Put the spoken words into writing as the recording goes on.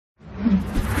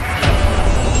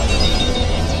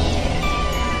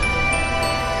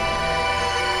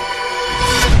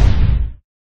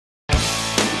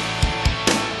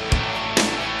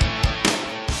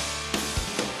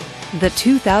the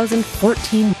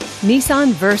 2014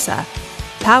 Nissan Versa,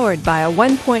 powered by a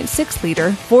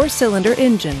 1.6-liter four-cylinder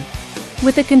engine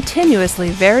with a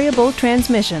continuously variable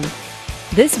transmission.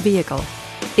 This vehicle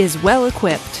is well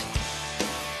equipped.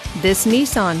 This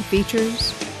Nissan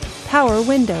features power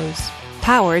windows,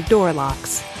 power door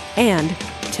locks, and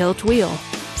tilt wheel.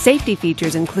 Safety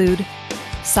features include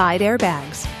side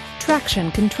airbags,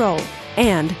 traction control,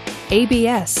 and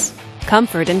ABS.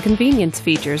 Comfort and convenience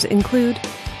features include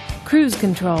cruise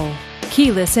control,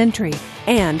 keyless entry,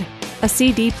 and a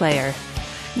CD player.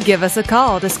 Give us a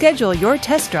call to schedule your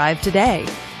test drive today.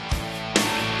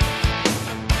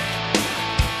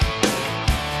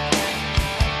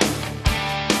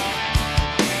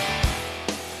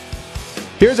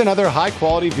 Here's another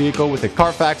high-quality vehicle with a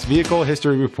Carfax Vehicle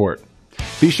History Report.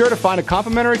 Be sure to find a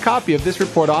complimentary copy of this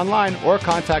report online or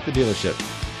contact the dealership.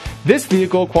 This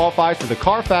vehicle qualifies for the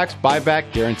Carfax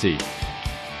Buyback Guarantee.